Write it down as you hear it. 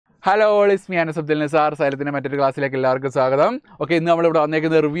Hello, all, it's me, Anas Abdul Nisar. Silent in a class like Lark Sagadam. Okay, now we will make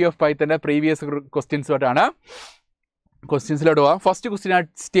the review of Python previous questions. Questions. First question is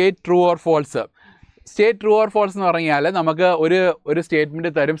state true or false. State true or false എന്ന് പറഞ്ഞാൽ നമുക്ക് ഒരു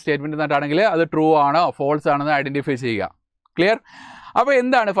statement തരും statement തന്നിട്ടാണെങ്കിൽ അത് true ആണോ false ആണോ എന്ന് identify ചെയ്യുക ക്ലിയർ അപ്പോൾ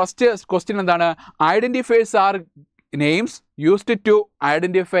എന്താണ് ഫസ്റ്റ് ക്വസ്റ്റ്യൻ എന്താണ് identifiers R names used to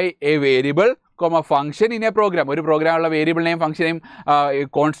identify A variable function in A programme ഒരു പ്രോഗ്രാമുള്ള വേരിയബിളിനെയും ഫംഗ്ഷനെയും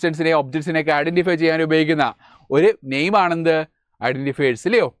കോൺസ്റ്റൻസിനെയും ഒബ്ജക്ട്സിനെയൊക്കെ ഐഡന്റിഫൈ ചെയ്യാൻ ഉപയോഗിക്കുന്ന ഒരു നെയിമാണെന്ത് ഐഡന്റിഫയേഴ്സ്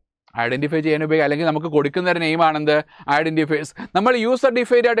ഇല്ലയോ ഐഡന്റിഫൈ ചെയ്യാൻ ഉപയോഗിക്കുക അല്ലെങ്കിൽ നമുക്ക് കൊടുക്കുന്ന ഒരു നെയിമാണെന്ത് ഐഡന്റിഫയേഴ്സ് നമ്മൾ യൂസർ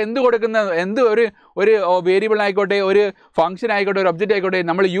ഡിഫൈൻഡ് ആയിട്ട് എന്ത് കൊടുക്കുന്ന എന്ത് ഒരു വേരിയബിൾ ആയിക്കോട്ടെ ഒരു ഫംഗ്ഷൻ ആയിക്കോട്ടെ ഒരു ഒബ്ജക്റ്റ് ആയിക്കോട്ടെ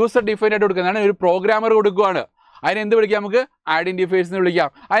നമ്മൾ യൂസർ ഡിഫൈൻഡ് ആയിട്ട് കൊടുക്കുന്നതാണ് ഒരു പ്രോഗ്രാമർ കൊടുക്കുകയാണ് അതിന് എന്ത് വിളിക്കാം നമുക്ക് ഐഡന്റിഫയേഴ്സ് എന്ന് വിളിക്കാം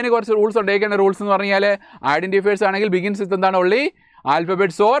അതിന് കുറച്ച് റൂൾസ് ഉണ്ടായിരിക്കേണ്ട റൂൾസ് എന്ന് പറഞ്ഞാൽ ഐഡന്റിഫയേഴ്സ് ആണെങ്കിൽ ബിഗിൻസ് വിത്ത് എന്താണ് ഉള്ളി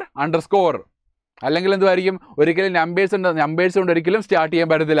ആൽഫബറ്റ്സ് ഓർ അണ്ടർസ്കോർ അല്ലെങ്കിൽ എന്തുമായിരിക്കും ഒരിക്കലും നമ്പേഴ്സ് കൊണ്ട് ഒരിക്കലും സ്റ്റാർട്ട് ചെയ്യാൻ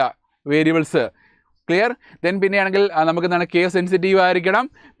പറ്റത്തില്ല വേരിയബിൾസ് ക്ലിയർ ദെൻ പിന്നെയാണെങ്കിൽ നമുക്ക് എന്താണ് കേസ് സെൻസിറ്റീവ് ആയിരിക്കണം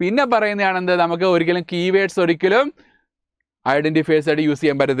പിന്നെ പറയുന്നതാണെന്ത് നമുക്ക് ഒരിക്കലും കീവേഡ്സ് ഒരിക്കലും ഐഡന്റിഫയേഴ്സ് ആയിട്ട് യൂസ്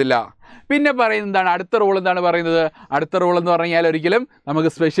ചെയ്യാൻ പറ്റത്തില്ല പിന്നെ പറയുന്നത് എന്താണ് അടുത്ത റൂൾ എന്താണ് പറയുന്നത് അടുത്ത റൂൾ എന്ന് പറഞ്ഞാൽ ഒരിക്കലും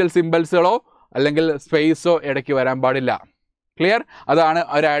നമുക്ക് സ്പെഷ്യൽ സിമ്പിൾസുകളോ അല്ലെങ്കിൽ സ്പേസോ ഇടയ്ക്ക് വരാൻ പാടില്ല ക്ലിയർ അതാണ്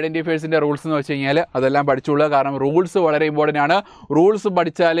ഒരു ഐഡന്റിഫയേഴ്സിൻ്റെ റൂൾസ് എന്ന് വെച്ച് കഴിഞ്ഞാൽ അതെല്ലാം പഠിച്ചുകൊള്ളുക കാരണം റൂൾസ് വളരെ ഇമ്പോർട്ടൻ്റ് ആണ് റൂൾസ്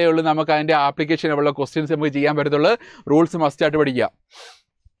പഠിച്ചാലേ ഉള്ളൂ നമുക്ക് അതിൻ്റെ ആപ്ലിക്കേഷനുള്ള ക്വസ്റ്റ്യൻസ് നമുക്ക് ചെയ്യാൻ പറ്റത്തുള്ളൂ റൂൾസ് മസ്റ്റായിട്ട് പഠിക്കുക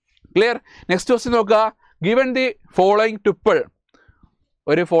ക്ലിയർ നെക്സ്റ്റ് ക്വസ്റ്റ്യൻ നോക്കുക ഗിവൺ ദി ഫോളോയിങ് ടുപ്പിൾ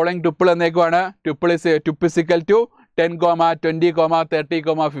ഒരു following tuple എന്നേക്കുവാണ് tuple is equal to 10, 20, 30,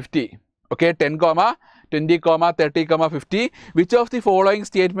 50 okay 10, 20, 30, 50 which of the following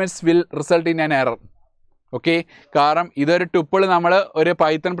statements will result in an error okay കാരണം ഇതൊരു ടുപ്പിൾ നമ്മൾ ഒരു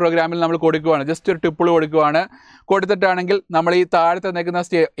പൈത്തൺ പ്രോഗ്രാമിൽ നമ്മൾ കൊടുക്കുകയാണ് ജസ്റ്റ് ഒരു ടുപ്പിൾ കൊടുക്കുകയാണ് കൊടുത്തിട്ടാണെങ്കിൽ നമ്മൾ ഈ താഴത്തെ നിൽക്കുന്ന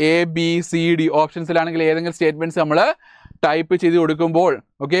എ ബി സി ഡി ഓപ്ഷൻസിലാണെങ്കിൽ ഏതെങ്കിലും സ്റ്റേറ്റ്മെൻറ്റ്സ് നമ്മൾ ടൈപ്പ് ചെയ്ത് കൊടുക്കുമ്പോൾ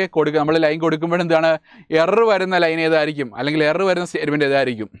ഓക്കെ നമ്മൾ ലൈൻ കൊടുക്കുമ്പോൾ എന്താണ് എറർ വരുന്ന ലൈൻ ഏതായിരിക്കും അല്ലെങ്കിൽ എറർ വരുന്ന സ്റ്റേറ്റ്മെൻറ്റ്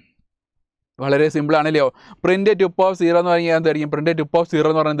ഏതായിരിക്കും വളരെ സിമ്പിൾ ആണല്ലോ പ്രിന്റ് ടുപ്പ് ഓഫ് 0 എന്ന് പറഞ്ഞാൽ എന്തായിരിക്കും പ്രിന്റ് ടുപ്പ് ഓഫ് 0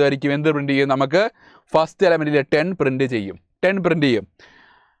 എന്ന് പറഞ്ഞാൽ എന്തായിരിക്കും എന്ത് പ്രിന്റ് ചെയ്യും നമുക്ക് ഫസ്റ്റ് എലമെൻറ്റിൽ 10 പ്രിന്റ് ചെയ്യും 10 പ്രിന്റ് ചെയ്യും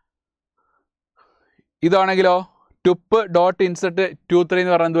ഇതാണെങ്കിലോ ടുപ്പ് ഡോട്ട് ഇൻസെർട്ട് 2, 3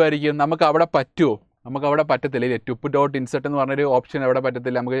 എന്ന് പറഞ്ഞാൽ എന്തായിരിക്കും നമുക്ക് അവിടെ പറ്റുമോ നമുക്ക് അവിടെ പറ്റത്തില്ല ഇല്ലേ ടുപ്പ് ഡോട്ട് ഇൻസെർട്ട് എന്ന് പറഞ്ഞൊരു ഓപ്ഷൻ അവിടെ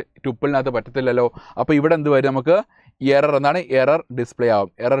പറ്റത്തില്ല നമുക്ക് ടുപ്പിളിനകത്ത് പറ്റത്തില്ലല്ലോ അപ്പോൾ ഇവിടെ എന്ത് വരും നമുക്ക് എറർ എന്താണ് എറർ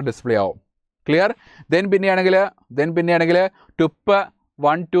ഡിസ്പ്ലേ ആവും ക്ലിയർ ദെൻ പിന്നെയാണെങ്കിൽ ടുപ്പ്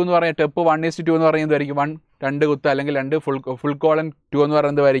 1, 2 എന്ന് പറഞ്ഞാൽ ടുപ്പ് 1:2 എന്ന് പറയുന്നത് എന്തായിരിക്കും 1 2 കുത്ത് അല്ലെങ്കിൽ 2 ഫുൾ കോളൻ 2 എന്ന്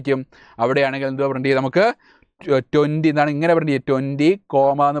പറയുന്നത് എന്തായിരിക്കും അവിടെയാണെങ്കിൽ എന്തുവാ പ്രിന്റ് ചെയ്യും നമുക്ക് 20 എന്നാണ് ഇങ്ങനെ പ്രിന്റ് ചെയ്യും 20,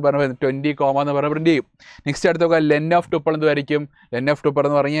 എന്ന് പറഞ്ഞ് പ്രിന്റ് ചെയ്യും നെക്സ്റ്റ് അടുത്ത് നോക്കുക ലെൻ ഓഫ് ടുപ്പിൾ എന്തായിരിക്കും ലെൻ ഓഫ് ടുപ്പിൾ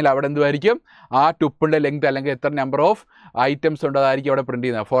എന്ന് പറഞ്ഞാൽ അവിടെ എന്തുമായിരിക്കും ആ ടുപ്പിളിൻ്റെ ലെങ്ത് അല്ലെങ്കിൽ എത്ര നമ്പർ ഓഫ് ഐറ്റംസ് ഉണ്ട് അതായിരിക്കും അവിടെ പ്രിന്റ്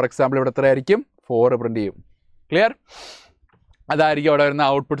ചെയ്യുന്നത് ഫോർ എക്സാമ്പിൾ ഇവിടെ എത്രയായിരിക്കും 4 പ്രിന്റ് ചെയ്യും ക്ലിയർ അതായിരിക്കും അവിടെ വരുന്ന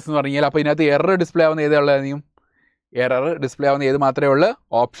ഔട്ട്പുട്ട്സ് എന്ന് പറഞ്ഞാൽ അപ്പോൾ ഇതിനകത്ത് എറർ ഡിസ്പ്ലേ ആവുന്ന ഏതായിരിക്കും എറർ ഡിസ്പ്ലേ ആവുന്ന ഏത് മാത്രമേ ഉള്ളൂ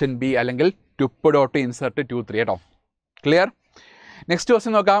ഓപ്ഷൻ ബി അല്ലെങ്കിൽ ടുപ്പ് ഡോട്ട് ഇൻസെർട്ട് 2, 3 കേട്ടോ ക്ലിയർ നെക്സ്റ്റ്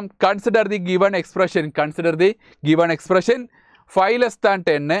ക്വസ്റ്റ്യൻ നോക്കാം consider the given expression 5 less than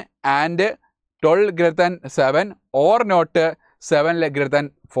 10 and 12 greater than 7 or not 7 greater than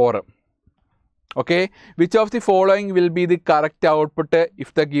 4 okay which of the following will be the correct output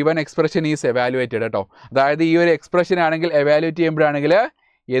if the given expression is എവാലുവേറ്റഡ് കേട്ടോ അതായത് ഈ ഒരു expression ആണെങ്കിൽ evaluate ചെയ്യുമ്പോഴാണെങ്കിൽ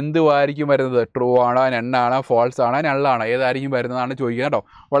എന്തുമായിരിക്കും വരുന്നത് true ആണോ നണ്ണാണോ false ആണോ നള്ളാണോ ഏതായിരിക്കും വരുന്നതാണ് ചോദിക്കുക കേട്ടോ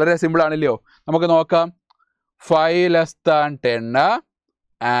വളരെ സിമ്പിൾ ആണല്ലോ നമുക്ക് നോക്കാം 5 less than 10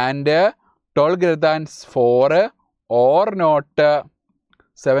 and 12 greater than 4 or not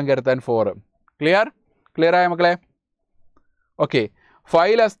 7 greater than 4 clear ആയ മക്കളെ ഓക്കെ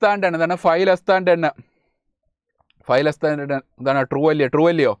 5 less than 10 എന്താണ് 5 less than 10 എന്താണ് ട്രൂ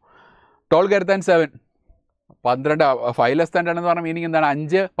അല്ലയോ 12 greater than 7 12 5 less than 10 എന്ന് പറഞ്ഞ മീനിങ് എന്താണ്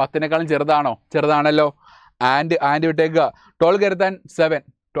 5 10നേക്കാളും ചെറുതാണല്ലോ ആൻഡ് വിട്ടേക്കുക 12 greater than 7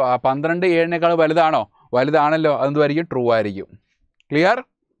 12 7നേക്കാളും വലുതാണല്ലോ അതെന്തുമായിരിക്കും ട്രൂ ആയിരിക്കും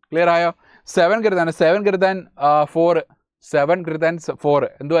ക്ലിയർ ആയോ 7 greater than 4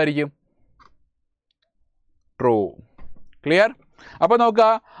 എന്തുമായിരിക്കും ട്രൂ ക്ലിയർ അപ്പം നോക്കുക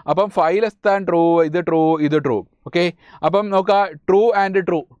അപ്പം 5 less than ട്രൂ ഇത് ട്രൂ ഓക്കെ അപ്പം നോക്കുക ട്രൂ ആൻഡ്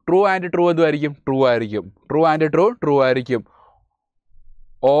ട്രൂ എന്തുമായിരിക്കും ട്രൂ ആയിരിക്കും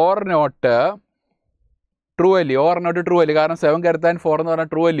ഓർ നോട്ട് ട്രൂ അല്ലേ കാരണം 7 greater than 4 എന്ന് പറഞ്ഞാൽ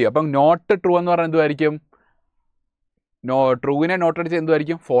ട്രൂ അല്ലേ അപ്പം നോട്ട് ട്രൂ എന്ന് പറഞ്ഞാൽ എന്തുമായിരിക്കും ട്രൂവിനെ നോട്ട് അടിച്ചാൽ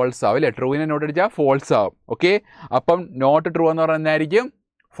എന്തുമായിരിക്കും ഫോൾസ് ആവും അല്ലേ ട്രൂവിനെ നോട്ട് അടിച്ചാൽ ഫോൾസ് ആവും ഓക്കെ അപ്പം നോട്ട് ട്രൂ എന്ന് പറഞ്ഞാൽ എന്തായിരിക്കും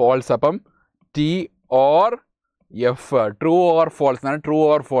ഫോൾസ് അപ്പം T or F true or false എന്നാണ് ട്രൂ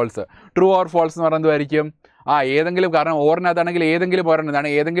ഓർ ഫോൾസ് എന്ന് പറഞ്ഞാൽ എന്തുമായിരിക്കും ഏതെങ്കിലും കാരണം ഓറിനകത്താണെങ്കിൽ ഏതെങ്കിലും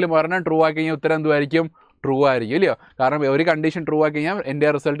ഒരെണ്ണം ട്രൂ ആക്കി കഴിഞ്ഞാൽ ഉത്തരം എന്തുമായിരിക്കും ട്രൂ ആയിരിക്കും ഇല്ലയോ? കാരണം ഒരു കണ്ടീഷൻ ട്രൂ ആക്കി കഴിഞ്ഞാൽ എൻ്റെ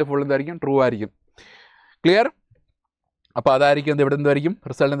റിസൾട്ട് ഫുൾ എന്തായിരിക്കും? ട്രൂ ആയിരിക്കും. ക്ലിയർ? അപ്പോൾ അതായിരിക്കും ഇവിടെ എന്തായിരിക്കും?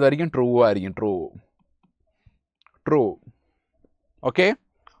 റിസൾട്ട് എന്തായിരിക്കും? ട്രൂ ആയിരിക്കും. ട്രൂ. ഓക്കെ,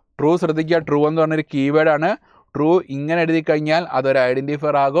 ട്രൂ ശ്രദ്ധിക്കുക. ട്രൂ എന്ന് പറഞ്ഞൊരു കീവേഡാണ്. ട്രൂ ഇങ്ങനെ എഴുതി കഴിഞ്ഞാൽ അതൊരു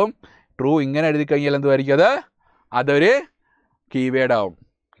ഐഡൻറ്റിഫയർ ആകും. ട്രൂ ഇങ്ങനെ എഴുതി കഴിഞ്ഞാൽ എന്തുമായിരിക്കും? അതൊരു കീവേഡ് ആവും.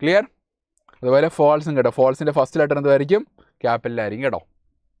 ക്ലിയർ? അതുപോലെ ഫോൾസും കേട്ടോ. ഫോൾസിൻ്റെ ഫസ്റ്റ് ലെറ്റർ എന്തായിരിക്കും? ക്യാപിറ്റലായിരിക്കും കേട്ടോ.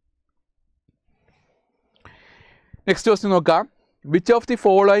 നെക്സ്റ്റ് ക്വസ്റ്റ്യൻ നോക്കാം. Which of the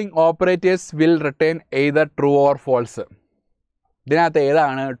following operators will return either true or false? ഇതിനകത്ത്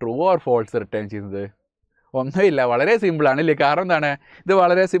ഏതാണ് ട്രൂ ഓർ ഫോൾസ് റിട്ടേൺ ചെയ്യുന്നത്? ഒന്നുമില്ല, വളരെ സിമ്പിളാണ് ഇല്ലേ? കാരണം എന്താണ്? ഇത്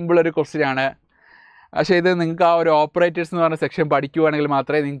വളരെ സിമ്പിൾ ഒരു ക്വസ്റ്റ്യൻ ആണ്. പക്ഷേ ഇത് നിങ്ങൾക്ക് ആ ഒരു ഓപ്പറേറ്റേഴ്സ് എന്ന് പറഞ്ഞ സെക്ഷൻ പഠിക്കുകയാണെങ്കിൽ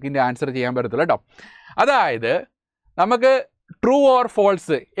മാത്രമേ നിങ്ങൾക്ക് ഇതിൻ്റെ ആൻസർ ചെയ്യാൻ പറ്റത്തുള്ളൂ കേട്ടോ. അതായത് നമുക്ക് ട്രൂ ഓർ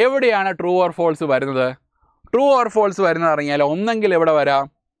ഫോൾസ്, എവിടെയാണ് ട്രൂ ഓർ ഫോൾസ് വരുന്നത്? ട്രൂ ഓർ ഫോൾസ് വരുന്നത് അറിഞ്ഞാൽ ഒന്നെങ്കിൽ എവിടെ വരാം?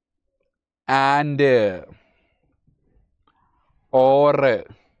 ആൻഡ്, ഓർ,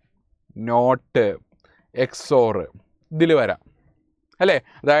 നോട്ട്, എക്സോർ, ഇതിൽ വരാം അല്ലേ?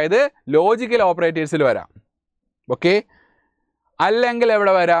 അതായത് ലോജിക്കൽ ഓപ്പറേറ്റേഴ്സിൽ വരാം. ഓക്കെ, അല്ലെങ്കിൽ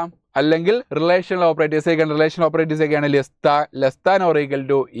എവിടെ വരാം? അല്ലെങ്കിൽ relational ഓപ്പറേറ്റേഴ്സൊക്കെയാണ്. Relational ഓപ്പറേറ്റേഴ്സൊക്കെയാണ് less than or equal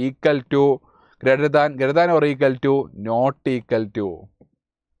to, equal to, greater than or equal to, not equal to.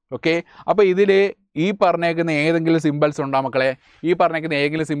 Okay, അപ്പോൾ ഇതിൽ ഈ പറഞ്ഞേക്കുന്ന ഏതെങ്കിലും സിമ്പിൾസ് ഉണ്ടോ മക്കളെ? ഈ പറഞ്ഞേക്കുന്ന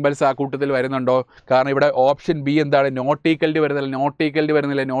ഏതെങ്കിലും സിമ്പിൾസ് ആ കൂട്ടത്തിൽ വരുന്നുണ്ടോ? കാരണം ഇവിടെ ഓപ്ഷൻ ബി എന്താണ്? നോട്ട് ഈക്വൽ ടു വരുന്നില്ല. നോട്ട് ഈക്വൽ ടു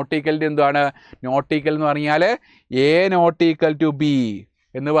വരുന്നില്ല. നോട്ട് ഈക്വൽ ടു എന്താണ്? നോട്ട് ഈക്വൽ എന്ന് പറഞ്ഞാൽ A not equal to B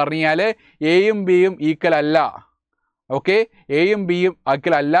എന്ന് പറഞ്ഞാൽ എയും ബിയും ഈക്വൽ അല്ല. ഓക്കെ, എയും ബിയും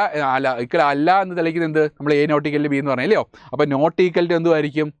ഈക്വൽ അല്ല എന്ന് തെളിയിക്കുന്നത് എന്ത്? നമ്മൾ A not equal to B എന്ന് പറഞ്ഞല്ലോ. അപ്പോൾ നോട്ട് ഈക്വൽ ടു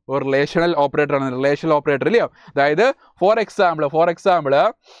എന്തുമായിരിക്കും? ഒരു റിലേഷണൽ ഓപ്പറേറ്റർ ആണ്. റിലേഷണൽ ഓപ്പറേറ്റർ ഇല്ലയോ? അതായത് ഫോർ എക്സാമ്പിൾ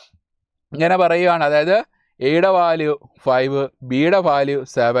ഇങ്ങനെ പറയുകയാണ്. അതായത് എയുടെ വാല്യൂ 5, ബിയുടെ വാല്യൂ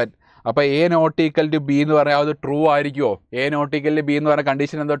 7. അപ്പോൾ A not equal to B എന്ന് പറഞ്ഞാൽ അത് ട്രൂ ആയിരിക്കുമോ? A not equal to B എന്ന് പറഞ്ഞ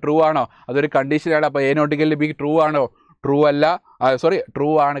കണ്ടീഷൻ എന്തോ ട്രൂ ആണോ? അതൊരു കണ്ടീഷനാണ്. അപ്പോൾ A not equal to be true ആണോ? ട്രൂ അല്ല. ട്രൂ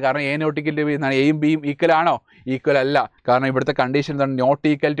ആണ്. കാരണം A not equal to B എന്നാണ്. എയും ബിയും ഈക്വൽ ആണോ? ഈക്വൽ അല്ല. കാരണം ഇവിടുത്തെ കണ്ടീഷൻ എന്താണ്? നോട്ട്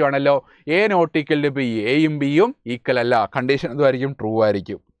ഈക്വൽ ടു ആണല്ലോ. A not equal to B, എയും ബിയും ഈക്വൽ അല്ല. കണ്ടീഷൻ എന്തുമായിരിക്കും? ട്രൂ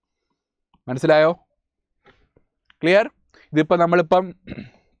ആയിരിക്കും. മനസ്സിലായോ? ക്ലിയർ? ഇതിപ്പോൾ നമ്മളിപ്പം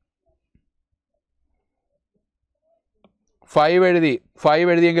 5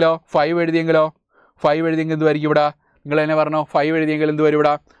 എഴുതിയെങ്കിലോ 5 എഴുതിയെങ്കിൽ എന്തുമായിരിക്കും ഇവിടെ? നിങ്ങൾ തന്നെ പറഞ്ഞോ. 5 എഴുതിയെങ്കിൽ എന്തുവരും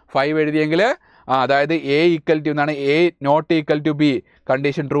ഇവിടെ? 5 എഴുതിയെങ്കിൽ അതായത് എ ഈക്വൽ ടു എന്നാണ്. A not equal to B,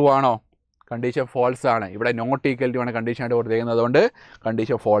 condition true ആണോ? കണ്ടീഷൻ ഫോൾസ് ആണ്. ഇവിടെ നോട്ട് ഈക്വൽ ടു ആണ് കണ്ടീഷൻ ആയിട്ട് കൊടുത്തേക്കുന്നത്. അതുകൊണ്ട്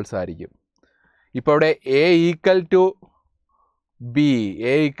കണ്ടീഷൻ ഫോൾസ് ആയിരിക്കും. ഇപ്പോൾ ഇവിടെ A equal to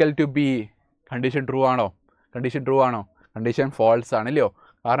B condition true ആണോ? കണ്ടീഷൻ ഫോൾസ് ആണല്ലോ.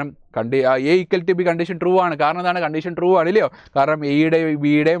 കാരണം A equal to B condition true ആണ്. കാരണം എന്താണ്? കണ്ടീഷൻ ട്രൂ ആണല്ലോ. കാരണം എയുടെയും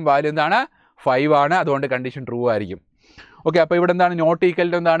ബിയുടെയും വാല്യൂ എന്താണ്? 5 ആണ്. അതുകൊണ്ട് കണ്ടീഷൻ ട്രൂ ആയിരിക്കും. ഓക്കെ, അപ്പോൾ ഇവിടെ എന്താണ്? നോട്ട് ഈക്വൽ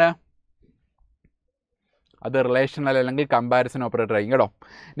ടു എന്താണ്? അത് റിലേഷണൽ അല്ലെങ്കിൽ കമ്പാരിസൺ ഓപ്പറേറ്റർ ആയിരിക്കും കേട്ടോ.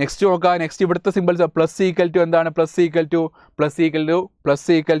 നെക്സ്റ്റ് നോക്കാം. നെക്സ്റ്റ് ഇവിടുത്തെ സിമ്പിൾസ് പ്ലസ് ഈക്വൽ ടു എന്താണ്?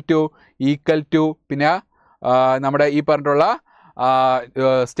 ഈക്വൽ ടു പിന്നെ നമ്മുടെ ഈ പറഞ്ഞിട്ടുള്ള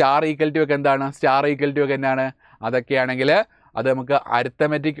സ്റ്റാർ ഈക്വൽ ടു ഒക്കെ എന്താണ്? അതൊക്കെയാണെങ്കിൽ അത് നമുക്ക്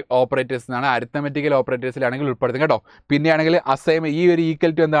അരിത്തമെറ്റിക് ഓപ്പറേറ്റേഴ്സ് എന്നാണ്. അരിത്തമെറ്റിക്കൽ ഓപ്പറേറ്റേഴ്സിലാണെങ്കിൽ ഉൾപ്പെടുത്തും കേട്ടോ. പിന്നെയാണെങ്കിൽ ഈ ഒരു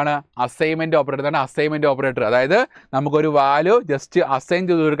ഈക്വൽ ടു എന്താണ്? Assignment operator. അതായത് നമുക്കൊരു വാല്യൂ ജസ്റ്റ് അസൈൻ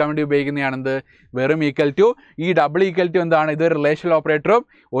ചെയ്ത് കൊടുക്കാൻ വേണ്ടി ഉപയോഗിക്കുന്നതാണെന്ത്? വെറും ഈക്വൽ ടു. ഈ ഡബിൾ ഈക്വൽ ടു എന്താണ്? ഇത് റിലേഷണൽ ഓപ്പറേറ്ററും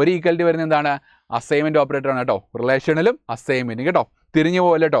ഒരു ഈക്വൽ ടു വരുന്നത് എന്താണ്? അസൈൻമെൻറ്റ് ഓപ്പറേറ്ററാണ് കേട്ടോ. റിലേഷണലും അസൈൻമെൻറ്റും കേട്ടോ. തിരിഞ്ഞു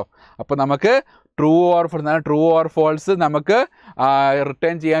പോകല്ലോ കേട്ടോ. അപ്പോൾ നമുക്ക് ട്രൂ ഓർ ഫോൾസ് നമുക്ക്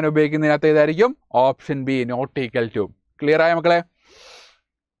റിട്ടേൺ ചെയ്യാൻ ഉപയോഗിക്കുന്നതിനകത്ത് ഏതായിരിക്കും? Option B, not equal to. Clear ആയ മക്കളെ?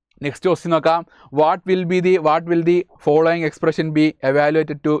 നെക്സ്റ്റ് ക്വസ്റ്റ്യൻ നോക്കാം. What will the following expression B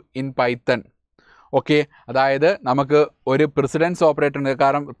എവാലുവേറ്റഡ് to in Python? Okay, അതായത് നമുക്ക് ഒരു പ്രിസിഡൻസ് ഓപ്പറേറ്റർ ഉണ്ട്.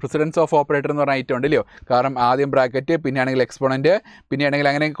 കാരണം പ്രിസിഡൻസ് ഓഫ് ഓപ്പറേറ്റർ എന്ന് പറഞ്ഞ ഐറ്റം ഉണ്ടല്ലോ. കാരണം ആദ്യം ബ്രാക്കറ്റ്, പിന്നെയാണെങ്കിൽ എക്സ്പോണൻറ്റ്, പിന്നെയാണെങ്കിൽ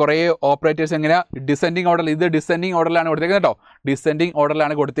അങ്ങനെ കുറേ ഓപ്പറേറ്റേഴ്സ് എങ്ങനെ ഡിസെൻഡിങ് ഓർഡറിൽ. ഇത് ഡിസെൻഡിങ് ഓർഡറിലാണ് കൊടുത്തേക്കുന്നത് കേട്ടോ.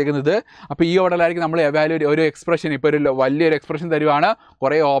 അപ്പോൾ ഈ ഓർഡറിലായിരിക്കും നമ്മൾ എവാലുവേറ്റ് ഒരു എക്സ്പ്രഷൻ. ഇപ്പോൾ ഒരു വലിയൊരു എക്സ്പ്രഷൻ തരുവാണ്,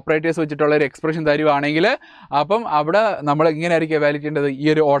 കുറേ ഓപ്പറേറ്റേഴ്സ് വെച്ചിട്ടുള്ള ഒരു എക്സ്പ്രഷൻ തരുവാണെങ്കിൽ അപ്പം അവിടെ നമ്മൾ ഇങ്ങനെ ആയിരിക്കും എവാലുവേറ്റ് ചെയ്യേണ്ടത്? ഈ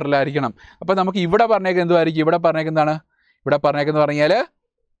ഒരു ഓർഡറിലായിരിക്കണം. അപ്പോൾ നമുക്ക് ഇവിടെ പറഞ്ഞേക്കുന്നത് എന്തുമായിരിക്കും? ഇവിടെ പറഞ്ഞേക്കുന്നത് പറഞ്ഞാൽ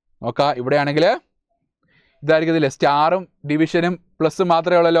നോക്കാം. ഇവിടെയാണെങ്കിൽ ഇതായിരിക്കും ഇതില്ലേ? സ്റ്റാറും ഡിവിഷനും പ്ലസ്സും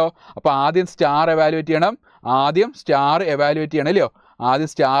മാത്രമേ ഉള്ളല്ലോ. അപ്പോൾ ആദ്യം സ്റ്റാർ എവാലുവേറ്റ് ചെയ്യണം അല്ലയോ? ആദ്യം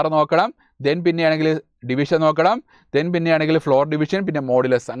സ്റ്റാർ നോക്കണം, ദെൻ പിന്നെയാണെങ്കിൽ ഡിവിഷൻ നോക്കണം, ദെൻ പിന്നെയാണെങ്കിൽ ഫ്ലോർ ഡിവിഷൻ, പിന്നെ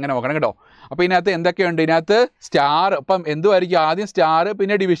മോഡുലസ്, അങ്ങനെ നോക്കണം കേട്ടോ. അപ്പോൾ ഇതിനകത്ത് എന്തൊക്കെയുണ്ട്? ഇതിനകത്ത് സ്റ്റാർ, അപ്പം എന്തുമായിരിക്കും? ആദ്യം സ്റ്റാർ,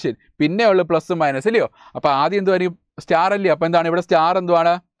 പിന്നെ ഡിവിഷൻ, പിന്നെ ഉള്ളു പ്ലസ്സും മൈനസ് അല്ലയോ? അപ്പോൾ ആദ്യം എന്തുമായിരിക്കും? സ്റ്റാർ അല്ലയോ? അപ്പോൾ എന്താണ് ഇവിടെ സ്റ്റാർ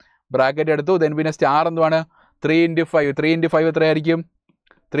ബ്രാക്കറ്റ് എടുത്തു, ദെൻ പിന്നെ സ്റ്റാർ 3 × 5 എത്രയായിരിക്കും?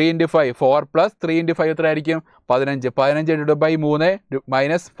 3 into 5 4 plus 3 into 5 എത്ര ആയിരിക്കും 15 15 divided by 3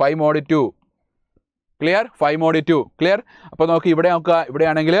 minus 5 mod 2 clear 5 mod 2 clear അപ്പോൾ നോക്ക് ഇവിടെ നോക്കുക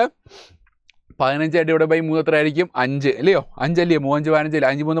ഇവിടെയാണെങ്കിൽ 15 divided by 3 എത്ര ആയിരിക്കും 5 അല്ലയോ 5 അല്ലയോ 3 5 15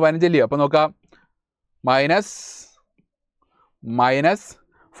 5 3 15 അല്ലയോ അപ്പോൾ നോക്കാം മൈനസ്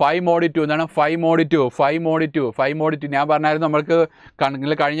 5 mod 2 എന്താണ് 5 mod 2 ഞാൻ പറഞ്ഞായിരുന്നു നമ്മൾക്ക്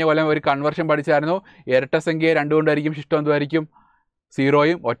നിങ്ങൾ കഴിഞ്ഞ കൊല്ലം ഒരു കൺവേർഷൻ പഠിച്ചായിരുന്നു ഇരട്ട സംഖ്യ 2 കൊണ്ടായിരിക്കും ശിഷ്ടം എന്തായിരിക്കും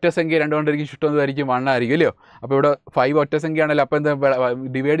 0യും ഒറ്റ സംഖ്യ 2 കൊണ്ടായിരിക്കും ശിഷ്ടം എന്തായിരിക്കും 1 ആയിരിക്കും അല്ലയോ അപ്പോൾ ഇവിടെ 5 ഒറ്റ സംഖ്യയാണല്ലോ അപ്പോൾ എന്താ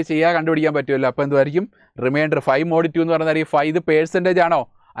ഡിവൈഡ് ചെയ്യാൻ കണ്ടുപിടിക്കാൻ പറ്റുമല്ലോ അപ്പോൾ എന്തായിരിക്കും റിമൈൻഡർ 5 mod 2 എന്ന് പറഞ്ഞാൽ 5 ഇത് പേഴ്സൻറ്റേജ് ആണോ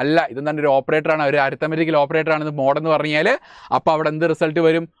അല്ല ഇതെന്താണ് ഒരു ഓപ്പറേറ്ററാണ് ഒരു അരിത്തമെറ്റിക്കൽ ഓപ്പറേറ്ററാണ് മോഡ് എന്ന് പറഞ്ഞാൽ അപ്പോൾ അവിടെ എന്ത് റിസൾട്ട്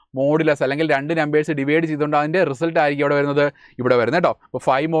വരും മോഡുലസ് അല്ലെങ്കിൽ 2 നമ്പേഴ്സ് ഡിവൈഡ് ചെയ്തുകൊണ്ട് അതിൻ്റെ റിസൾട്ട് ആയിരിക്കും ഇവിടെ വരുന്നത് ഇവിടെ വരുന്നത് കേട്ടോ അപ്പോൾ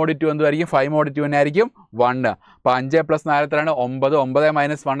 5 mod 2 എന്തായിരിക്കും 5 mod 2 ആയിരിക്കും 1 അപ്പോൾ 5 + 4 എത്രയാണ് 9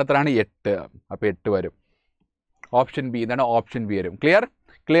 9 - 1 എത്രയാണ് 8 അപ്പോൾ 8 വരും ഓപ്ഷൻ ബി എന്താണ് ഓപ്ഷൻ ബി വരും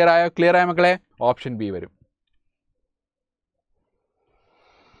ക്ലിയർ ആയോ മക്കളെ ഓപ്ഷൻ ബി വരും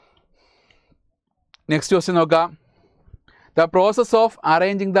നെക്സ്റ്റ് ക്വസ്റ്റ്യൻ നോക്കാം The process of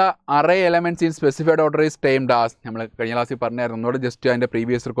arranging the array elements in specified order is termed as നമ്മൾ കഴിഞ്ഞ ക്ലാസ്സിൽ പറഞ്ഞായിരുന്നു ഒന്നുകൂടെ ജസ്റ്റ് അതിൻ്റെ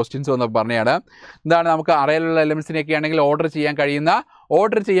പ്രീവിയസ് ക്വസ്റ്റ്യൻസ് ഒന്ന് പറഞ്ഞതാണ് എന്താണ് നമുക്ക് അറേയിലുള്ള എലമെൻസിനെയൊക്കെ ആണെങ്കിൽ ഓർഡർ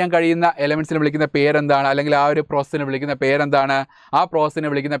ചെയ്യാൻ കഴിയുന്ന എലമെൻസിനെ വിളിക്കുന്ന പേരെന്താണ് അല്ലെങ്കിൽ ആ ഒരു പ്രോസസ്സിനെ വിളിക്കുന്ന പേരെന്താണ് ആ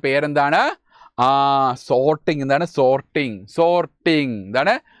പ്രോസസ്സിനെ വിളിക്കുന്ന പേരെന്താണ് സോർട്ടിങ് എന്താണ് സോർട്ടിങ്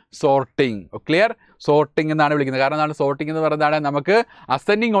എന്താണ് സോർട്ടിങ് ക്ലിയർ സോർട്ടിംഗ് എന്നാണ് വിളിക്കുന്നത് കാരണം എന്താണ് സോർട്ടിംഗ് എന്ന് പറയുന്നതാണ് നമുക്ക്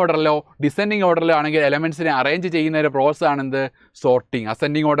അസെൻഡിങ് ഓർഡറിലോ ഡിസെൻഡിങ് ഓർഡറിലോ ആണെങ്കിൽ എലമെൻസിനെ അറേഞ്ച് ചെയ്യുന്ന ഒരു പ്രോസസ് ആണെന്ത് സോർട്ടിംഗ്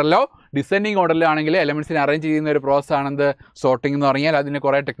അസെൻഡിങ് ഓർഡറിലോ ഡിസെൻഡിങ് ഓർഡറിലോ ആണെങ്കിൽ എലമെൻസിനെ അറേഞ്ച് ചെയ്യുന്ന ഒരു പ്രോസസ് ആണെന്ത് സോർട്ടിംഗ് എന്ന് പറഞ്ഞാൽ അതിന്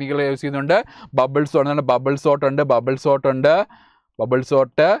കുറേ ടെക്നിക്കുകൾ യൂസ് ചെയ്യുന്നുണ്ട് ബബിൾ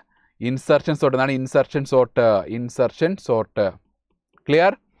സോർട്ട് ഇൻസർഷൻ സോർട്ട് എന്നാണ് ഇൻസർഷൻ സോർട്ട്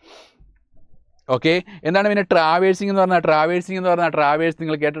ക്ലിയർ ഓക്കെ എന്താണ് പിന്നെ ട്രാവേഴ്സിംഗ് എന്ന് പറഞ്ഞാൽ ട്രാവേഴ്സ്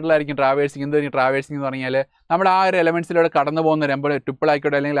നിങ്ങൾ കേട്ടിട്ടുള്ളതായിരിക്കും ട്രാവേഴ്സിംഗ് എന്ന് പറഞ്ഞാൽ നമ്മൾ ആ ഒരു എലമെൻസിലൂടെ കടന്നു പോകുന്ന നമ്മൾ ട്രിപ്പിൾ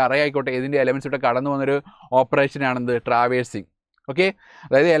ആയിക്കോട്ടെ അല്ലെങ്കിൽ അറേ ആയിക്കോട്ടെ ഇതിൻ്റെ എലമെൻസിലൂടെ കടന്നു പോകുന്നൊരു ഓപ്പറേഷനാണെന്ത് ട്രാവേഴ്സിംഗ് ഓക്കെ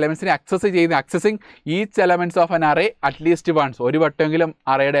അതായത് എലമെൻസിനെ അക്സസിങ് each elements of an array at least once ഒരു വട്ടമെങ്കിലും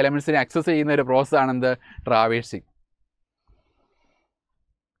അറേയുടെ എലമെൻസിനെ അക്സസ് ചെയ്യുന്ന ഒരു പ്രോസസ് ആണെന്ത് ട്രാവേഴ്സിംഗ്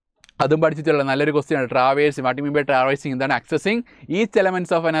അതും പഠിച്ചിട്ടുള്ള നല്ലൊരു ക്വസ്റ്റ്യൻ ആണ് traversing what mean by traversing എന്താണ് അക്സസിങ് each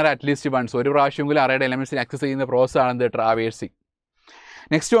elements of an array at least once ഒരു പ്രാവശ്യമെങ്കിലും അറേയുടെ എലമെൻസിനെ അക്സസ് ചെയ്യുന്ന പ്രോസസ് ആണെന്ത് ട്രാവേഴ്സിംഗ്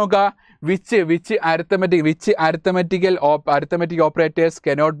നെക്സ്റ്റ് നോക്കുക which arithmetic operators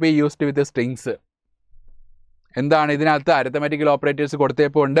cannot be used with strings എന്താണ് ഇതിനകത്ത് അരിത്തമെറ്റിക്കൽ ഓപ്പറേറ്റേഴ്സ്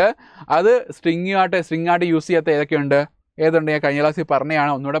കൊടുത്തപ്പോൾ ഉണ്ട് അത് സ്ട്രിങ് ആയിട്ട് യൂസ് ചെയ്യാത്ത ഏതൊക്കെയുണ്ട് ഞാൻ കഴിഞ്ഞ ക്ലാസ്സിൽ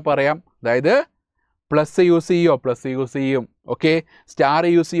പറഞ്ഞതാണ് ഒന്നുകൂടെ പറയാം അതായത് പ്ലസ് യൂസ് ചെയ്യും ഓക്കെ സ്റ്റാർ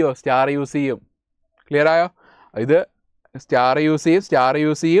യൂസ് ചെയ്യും ക്ലിയർ ആയോ ഇത് സ്റ്റാർ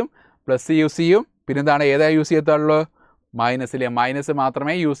യൂസ് ചെയ്യും പ്ലസ് യൂസ് ചെയ്യും പിന്നെന്താണ് ഏതാ യൂസ് ചെയ്യത്തുള്ളൂ മൈനസ്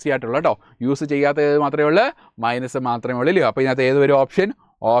മാത്രമേ യൂസ് ചെയ്യാത്തുള്ളൂ കേട്ടോ യൂസ് ചെയ്യാത്ത ഏത് മാത്രമേ ഉള്ളൂ മൈനസ് മാത്രമേ ഉള്ളൂ അപ്പോൾ ഇതിനകത്ത് ഏത് വരും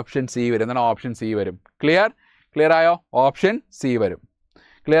ഓപ്ഷൻ സി വരും എന്താണ് ഓപ്ഷൻ സി വരും ക്ലിയർ ആയോ ഓപ്ഷൻ സി വരും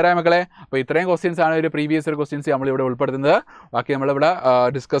ക്ലിയർ ആയ മക്കളെ അപ്പോൾ ഇത്രയും ക്വസ്റ്റ്യൻസ് ആണ് ഒരു പ്രീവിയസ് ക്വസ്റ്റ്യൻസ് നമ്മളിവിടെ ഉൾപ്പെടുത്തുന്നത് ബാക്കി നമ്മളിവിടെ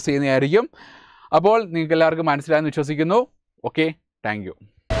ഡിസ്കസ് ചെയ്യുന്നതായിരിക്കും അപ്പോൾ നിങ്ങൾക്ക് എല്ലാവർക്കും മനസ്സിലായെന്ന് വിശ്വസിക്കുന്നു ഓക്കെ താങ്ക് യു